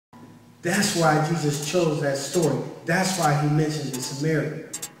That's why Jesus chose that story. That's why he mentioned the Samaritan.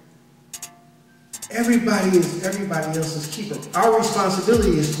 Everybody else's keeper. Our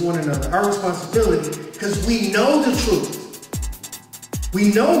responsibility is to one another. Our responsibility, because we know the truth.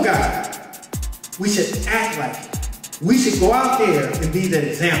 We know God. We should act like it. We should go out there and be that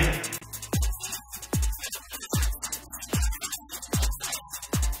example.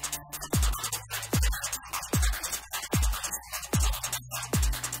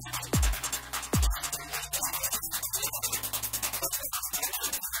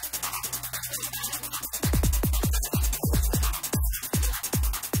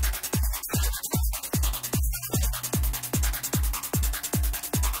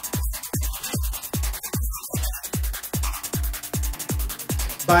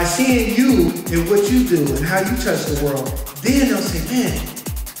 By seeing you and what you do and how you touch the world, then they'll say, man,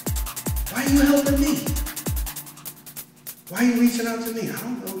 why are you helping me? Why are you reaching out to me? I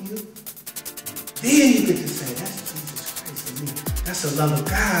don't know you. Then you get to say, that's Jesus Christ in me. That's the love of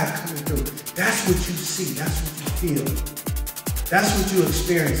God coming through. That's what you see. That's what you feel. That's what you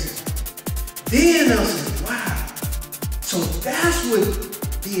experience. Then they'll say, wow. So that's what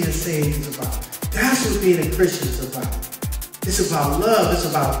being saved is about. That's what being a Christian is about. It's about love, it's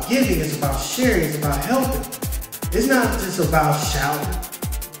about giving, it's about sharing, it's about helping. It's not just about shouting.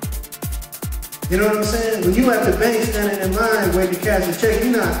 You know what I'm saying? When you at the bank standing in line waiting to cash a check,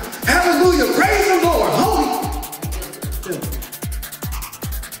 you're not, hallelujah, praise the Lord, holy.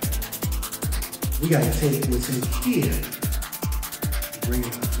 We got to take what's in here and bring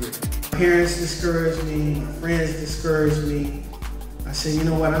it out here. Parents discourage me, friends discourage me. I say, you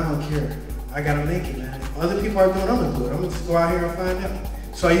know what, I don't care. I gotta make it, man. If other people are doing it, I'm gonna do it. I'm gonna just go out here and find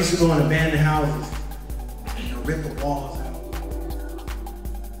out. So I used to go in abandoned houses and rip the walls out.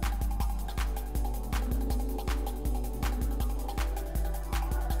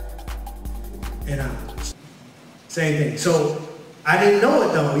 And same thing. So I didn't know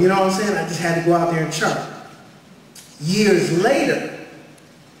it though, you know what I'm saying? I just had to go out there and chart. Years later,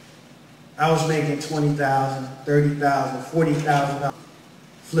 I was making $20,000, $30,000, $40,000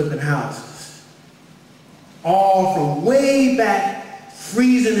 flipping houses. All from way back,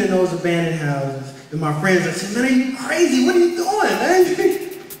 freezing in those abandoned houses. And my friends would say, man, are you crazy? What are you doing, man? You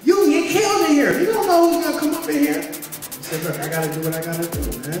get killed in here. You don't know who's going to come up in here. I said, look, I got to do what I got to do,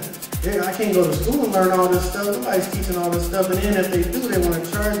 man. Yeah, I can't go to school and learn all this stuff. Nobody's teaching all this stuff. And then if they do, they want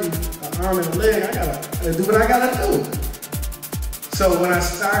to charge me an arm and a leg. I gotta do what I got to do. So when I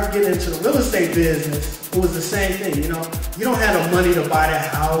started getting into the real estate business, it was the same thing, you know. You don't have the money to buy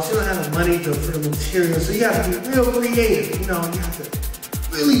that house. You don't have the money for the materials. So you have to be real creative. You know, you have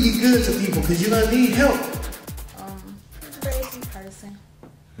to really be good to people because you're going to need help. He's a very sweet person.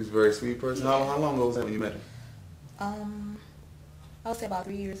 He's a very sweet person? Yeah. How long ago was that when you met him? I would say about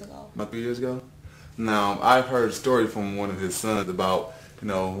 3 years ago. About 3 years ago? Now, I've heard a story from one of his sons about, you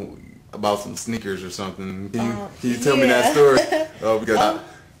know, about some sneakers or something. Can you tell me that story? Because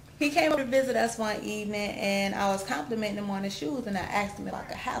he came up to visit us one evening, and I was complimenting him on his shoes, and I asked him if I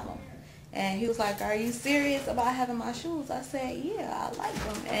could have them. And he was like, are you serious about having my shoes? I said, yeah, I like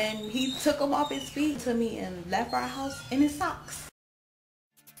them. And he took them off his feet to me and left our house in his socks.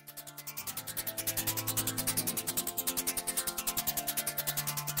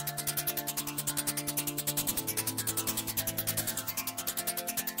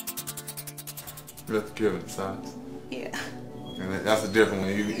 you have to give it socks. Yeah. And that's a different one.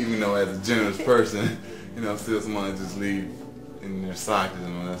 Even though as a generous person, you know, still someone just leave in their socks, you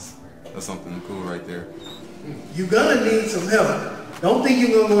know, that's something cool right there. You're gonna need some help. Don't think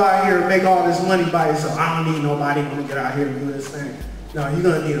you're gonna go out here and make all this money by yourself. I don't need nobody gonna get out here and do this thing. No, you're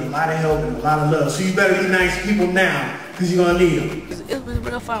gonna need a lot of help and a lot of love. So you better be nice to people now, because you're gonna need them. It was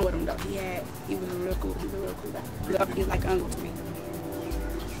real fun with him though. He was real cool. He was a real cool guy. He's like an uncle to me.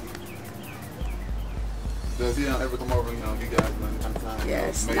 Does he ever come over and, you know, you guys time?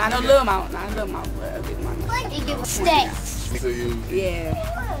 Yes, not a little amount, but a big amount. He give us stacks. So you? Yeah.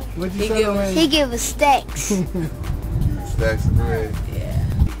 What'd you say? He give us stacks. Stacks of bread. Yeah.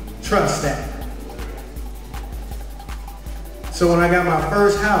 Trust that. So when I got my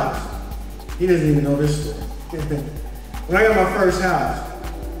first house, he doesn't even know this story. When I got my first house,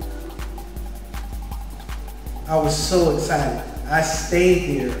 I was so excited. I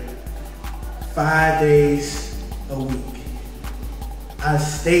stayed there 5 days a week. I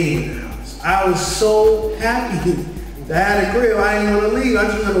stayed in the house. I was so happy that I had a crib. I didn't want to leave. I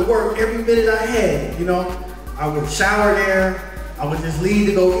just wanted to work every minute I had, you know. I would shower there. I would just leave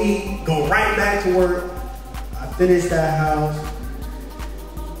to go eat, go right back to work. I finished that house,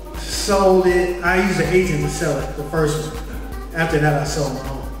 sold it. I used an agent to sell it, the first one. After that, I sold my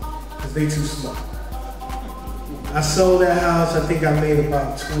own. because they too slow. I sold that house, I think I made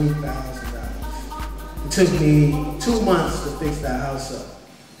about $20,000. It took me 2 months to fix that house up.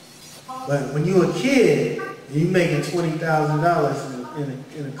 But when you're a kid, and you're making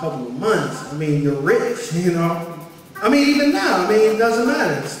 $20,000 in a couple of months, I mean, you're rich, you know? I mean, even now, I mean, it doesn't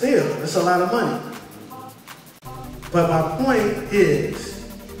matter. Still, it's a lot of money. But my point is,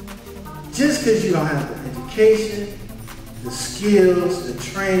 just because you don't have the education, the skills, the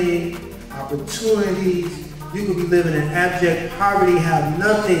training, opportunities, you could be living in abject poverty, have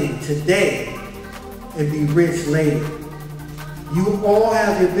nothing today, and be rich later. You all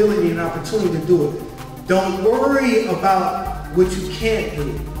have the ability and opportunity to do it. Don't worry about what you can't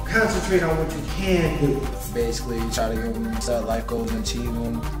do. Concentrate on what you can do. Basically, try to give them set life goals and achieve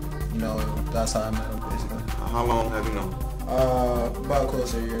them. You know, that's how I met him, basically. How long have you known? About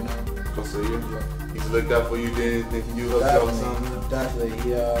close to a year now. Close to a year? Yeah. He's looked out for you, did anything you helped out with something?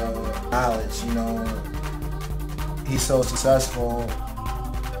 Definitely. Knowledge, you know. He's so successful.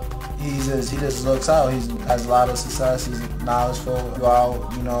 He just looks out. He has a lot of success. He's knowledgeable. Go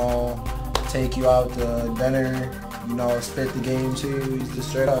out, you know, take you out to dinner, you know, spit the game to you. He's just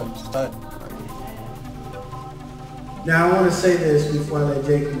straight up. Just that. Now I want to say this before I let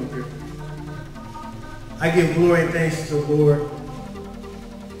Jay come up here. I give glory and thanks to the Lord.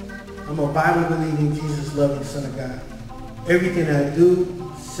 I'm a Bible-believing, Jesus-loving Son of God. Everything I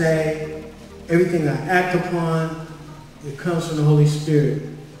do, say, everything I act upon, it comes from the Holy Spirit.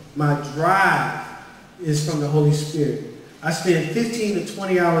 My drive is from the Holy Spirit. I spend 15 to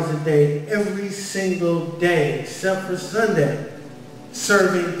 20 hours a day, every single day, except for Sunday,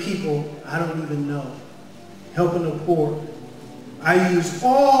 serving people I don't even know, helping the poor. I use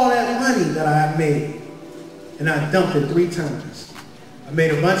all that money that I made, and I dumped it 3 times. I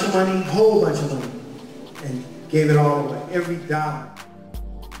made a bunch of money, whole bunch of money, and gave it all away, every dollar.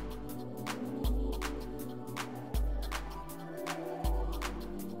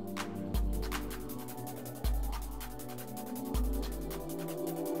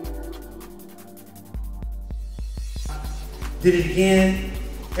 Did it again,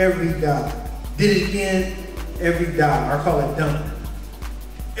 every dollar. Did it again, every dollar. I call it dumping.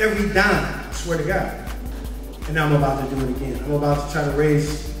 Every dime, I swear to God. And now I'm about to do it again. I'm about to try to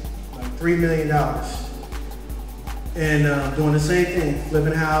raise like $3 million. And doing the same thing,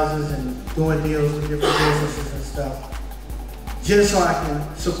 flipping houses and doing deals with different businesses and stuff. Just so I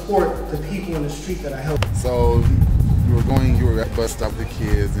can support the people in the street that I help. So you were at the bus stop with the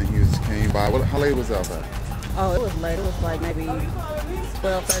kids and he just came by. How late was that about? Oh, it was late. It was like maybe 12:30,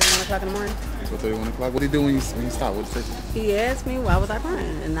 1 o'clock in the morning. 12:30, 1 o'clock. What did he do when you stopped? What did he say? He asked me why was I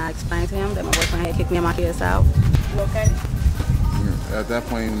crying, and I explained to him that my boyfriend had kicked me and my kids out. You okay? At that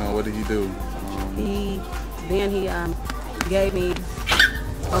point, you know, what did he do? He gave me a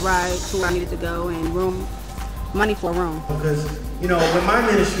ride to where I needed to go and money for a room. Because, you know, with my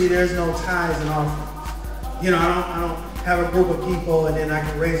ministry, there's no tithes and offerings. You know, I don't have a group of people and then I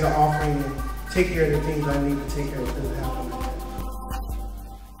can raise an offering and take care of the things I need to take care of. It doesn't happen.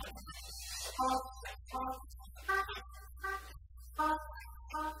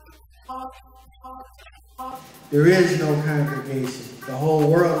 There is no congregation. The whole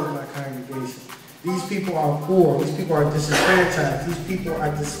world is my congregation. These people are poor. These people are disenfranchised. These people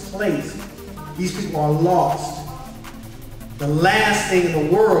are displaced. These people are lost. The last thing in the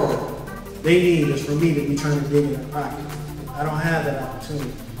world they need is for me to be trying to dig in their pocket. I don't have that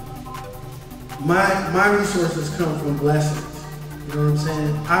opportunity. My resources come from blessings. You know what I'm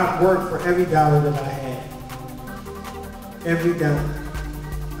saying? I work for every dollar that I have. Every dollar.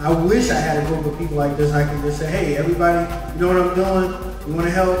 I wish I had a group of people like this. I can just say, hey, everybody, you know what I'm doing? You want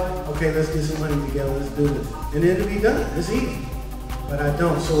to help? Okay, let's get some money together. Let's do this. And it'll be done. It's easy. But I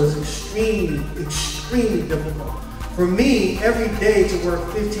don't. So it's extremely, extremely difficult. For me, every day to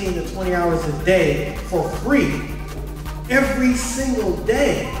work 15 to 20 hours a day for free, every single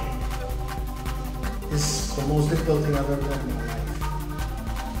day, is the most difficult thing I've ever done in my life.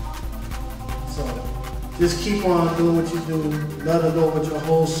 So just keep on doing what you do. Love the Lord with your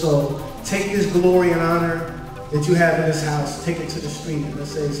whole soul. Take this glory and honor that you have in this house. Take it to the street and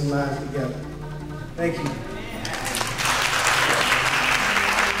let's save some lives together. Thank you.